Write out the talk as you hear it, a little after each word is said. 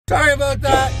Sorry about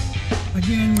that.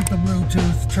 Again with the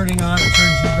Bluetooth turning on, it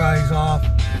turns you guys off.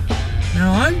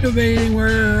 Now I'm debating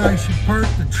where I should park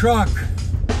the truck.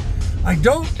 I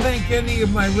don't think any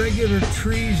of my regular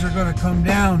trees are going to come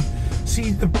down.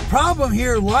 See, the problem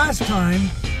here last time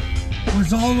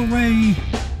was all the way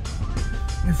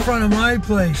in front of my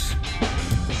place.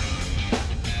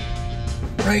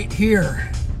 Right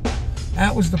here.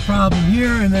 That was the problem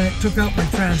here, and then it took out my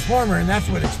transformer, and that's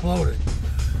what exploded.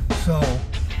 So,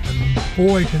 and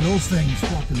boy, can those things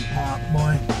fucking pop,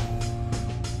 boy.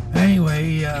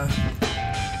 Anyway, I'm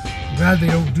glad they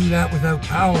don't do that without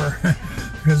power,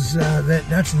 because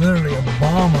that's literally a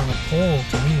bomb on a pole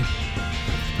to me.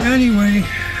 Anyway,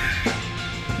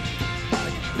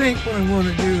 I think what I want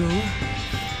to do,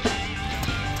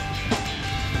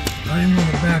 I'm going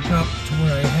to back up to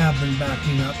where I have been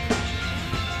backing up.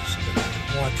 Just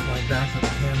gonna watch my backup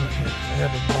camera. I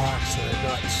have a box that I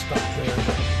got stuck there,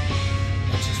 but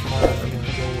that's as far as I'm going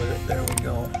to go with it. There we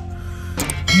go.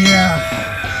 Yeah.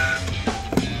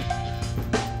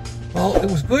 Well, it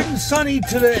was good and sunny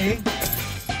today.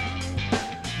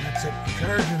 That's it for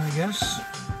charging, I guess.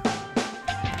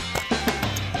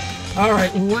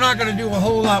 Alright, well, we're not going to do a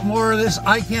whole lot more of this.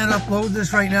 I can't upload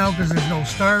this right now because there's no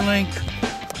Starlink.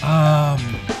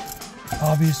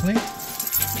 Obviously.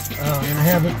 And I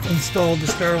haven't installed the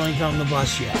Starlink on the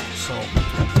bus yet, so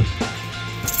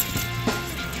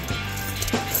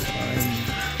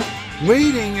I'm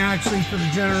waiting actually for the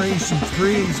Generation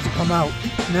 3s to come out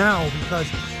now, because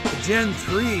the Gen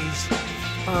 3s,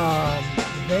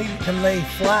 they can lay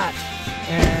flat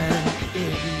and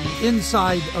the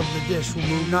inside of the dish will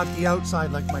move, not the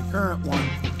outside like my current one.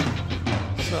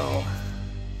 So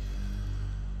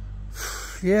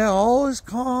yeah, all is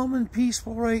calm and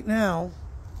peaceful right now.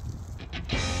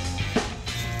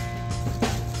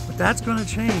 But that's going to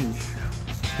change.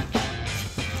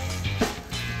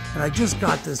 And I just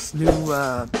got this new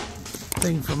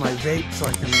thing for my vape, so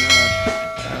I can,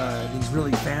 these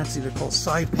really fancy, they're called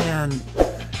Saipan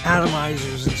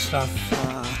atomizers and stuff.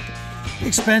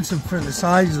 Expensive for the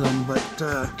size of them, but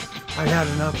I had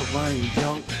enough of buying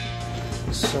junk.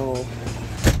 So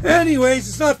anyways,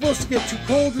 it's not supposed to get too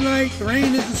cold tonight. The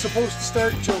rain isn't supposed to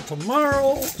start until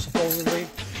tomorrow, supposedly.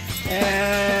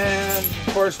 And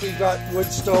of course, we've got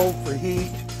wood stove for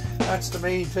heat. That's the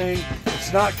main thing.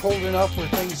 It's not cold enough where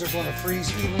things are going to freeze.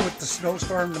 Even with the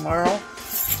snowstorm tomorrow,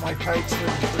 my pipes will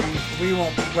freeze. We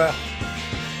won't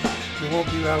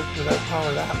be out without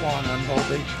power that long, I'm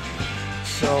hoping.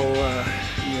 So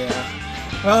yeah.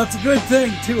 Well, it's a good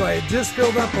thing too. I had just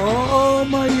filled up all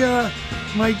my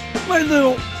my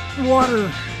little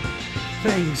water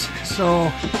things.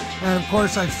 So, and of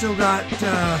course I've still got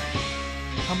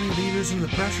how many liters in the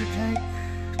pressure tank?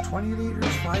 20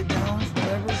 liters, 5 gallons,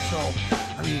 whatever. So,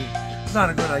 I mean, it's not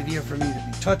a good idea for me to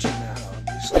be touching that,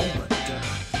 obviously, but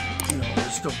you know,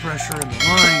 there's still pressure in the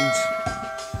lines.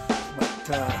 But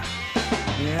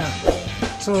yeah.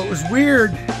 So it was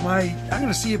weird. I'm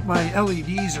gonna see if my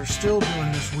LEDs are still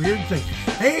doing this weird thing.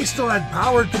 They still had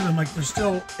power to them, like they're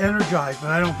still energized,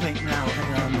 but I don't think now.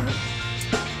 Hang on a minute.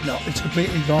 No, it's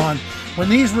completely gone. When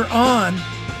these were on,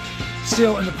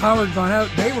 still, and the power had gone out,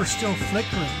 they were still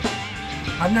flickering.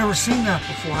 I've never seen that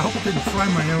before. I hope it didn't fry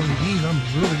my LEDs. I'm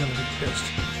really gonna be pissed.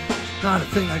 Not a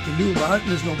thing I can do about it.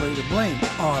 There's nobody to blame,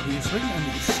 obviously. I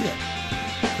mean, shit.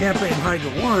 Can't blame Hydro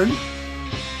One.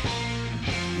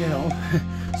 You know,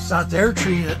 it's not their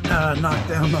tree that knocked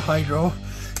down the hydro.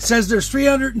 It says there's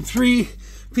 303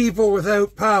 people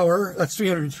without power. That's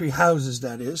 303 houses,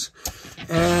 that is.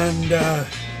 And why did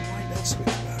that switch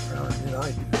back around? Did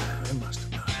I do that? I must have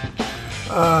done it.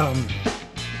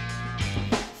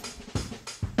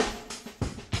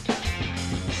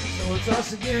 So it's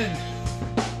us again.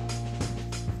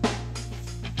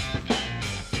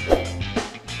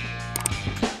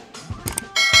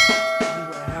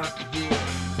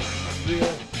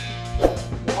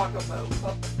 Walkabout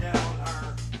up and down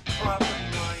our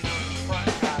property line on the front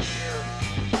half here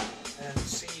and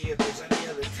see if there's any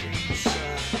other trees.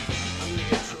 I'm going to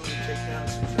get through and take down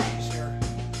some trees here.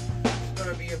 It's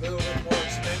going to be a little bit more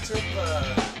expensive.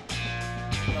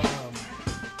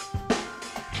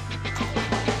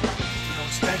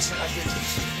 Expensive, I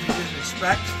didn't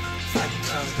expect.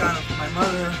 I've got my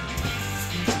mother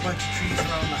needs a bunch of trees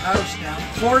around the house now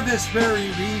for this very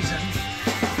reason.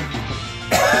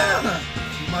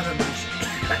 Mother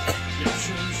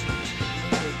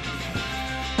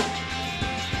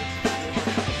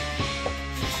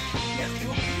yeah, we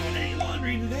won't be doing any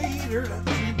laundry today either.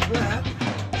 That.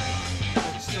 I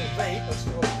still vape. I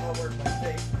still powered my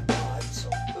vape, my pod, so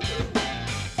I'm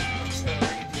just going to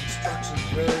read the instructions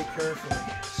very carefully.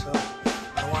 So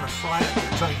I want to fry it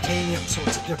with titanium. titanium, so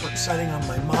it's a different setting on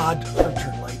my mod. I'll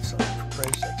turn lights on, for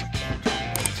Christ's sake, I can't turn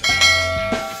lights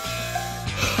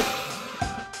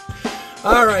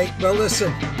on. All right, well,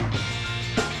 listen,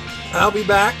 I'll be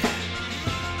back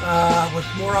with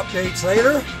more updates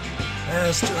later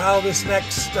as to how this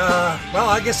next, well,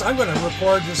 I guess I'm going to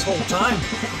record this whole time.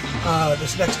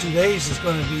 This next 2 days is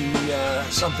going to be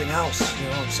something else, you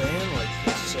know what I'm saying? Like,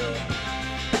 it's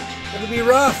going to be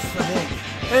rough, I think.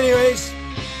 Anyways,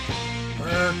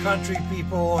 we're country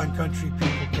people, and country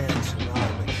people can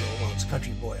survive. Well, it's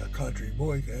country boy. A country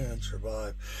boy can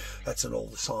survive. That's an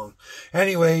old song.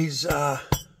 Anyways, we'll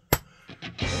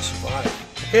survive.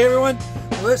 Okay, everyone?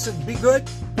 Listen, be good.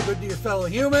 Be good to your fellow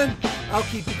human. I'll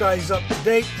keep you guys up to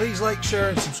date. Please like, share,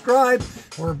 and subscribe.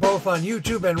 We're both on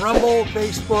YouTube and Rumble,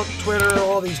 Facebook, Twitter,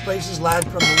 all these places. Lad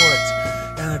from the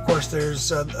Woods. And, of course,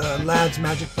 there's Lad's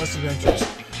Magic Plus Adventures.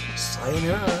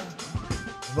 Sayonara.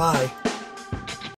 Bye.